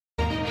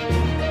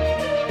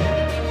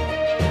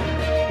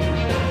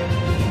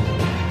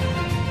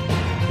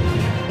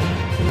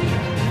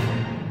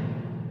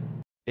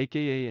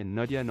aka and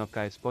Nadia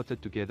Nakai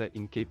spotted together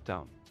in Cape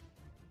Town.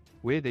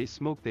 Where there is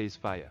smoke there is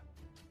fire.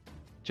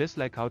 Just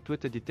like how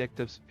Twitter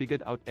detectives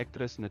figured out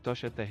actress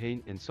Natasha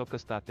Tahane and soccer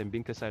star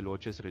Thembinka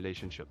Silocha's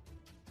relationship.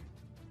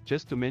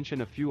 Just to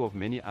mention a few of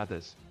many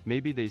others,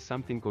 maybe there is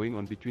something going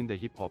on between the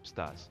hip-hop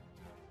stars.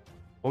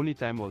 Only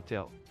time will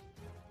tell.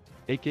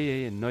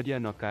 AKA and Nadia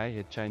Nakai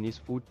had Chinese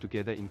food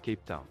together in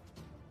Cape Town.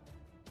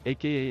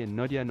 AKA and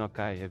Nadia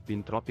Nakai have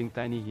been dropping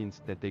tiny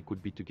hints that they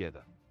could be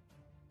together.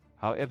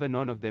 However,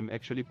 none of them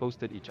actually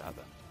posted each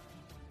other.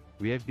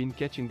 We have been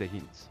catching the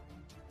hints.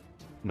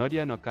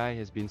 Nadia Nakai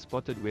has been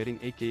spotted wearing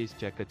AKA's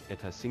jacket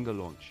at her single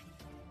launch.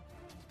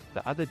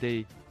 The other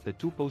day, the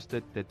two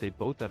posted that they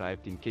both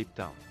arrived in Cape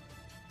Town.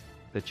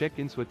 The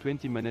check-ins were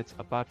 20 minutes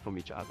apart from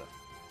each other.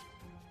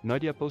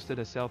 Nadia posted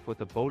herself with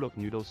a bowl of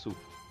noodle soup.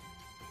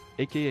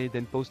 AKA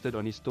then posted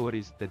on his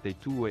stories that they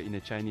too were in a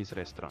Chinese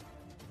restaurant.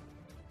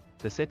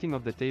 The setting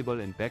of the table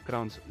and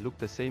backgrounds looked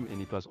the same,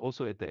 and it was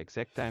also at the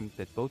exact time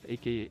that both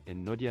AKA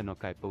and Nadia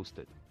Nakai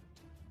posted.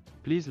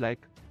 Please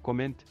like,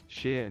 comment,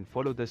 share and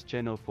follow this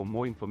channel for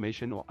more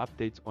information or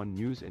updates on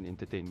news and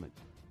entertainment.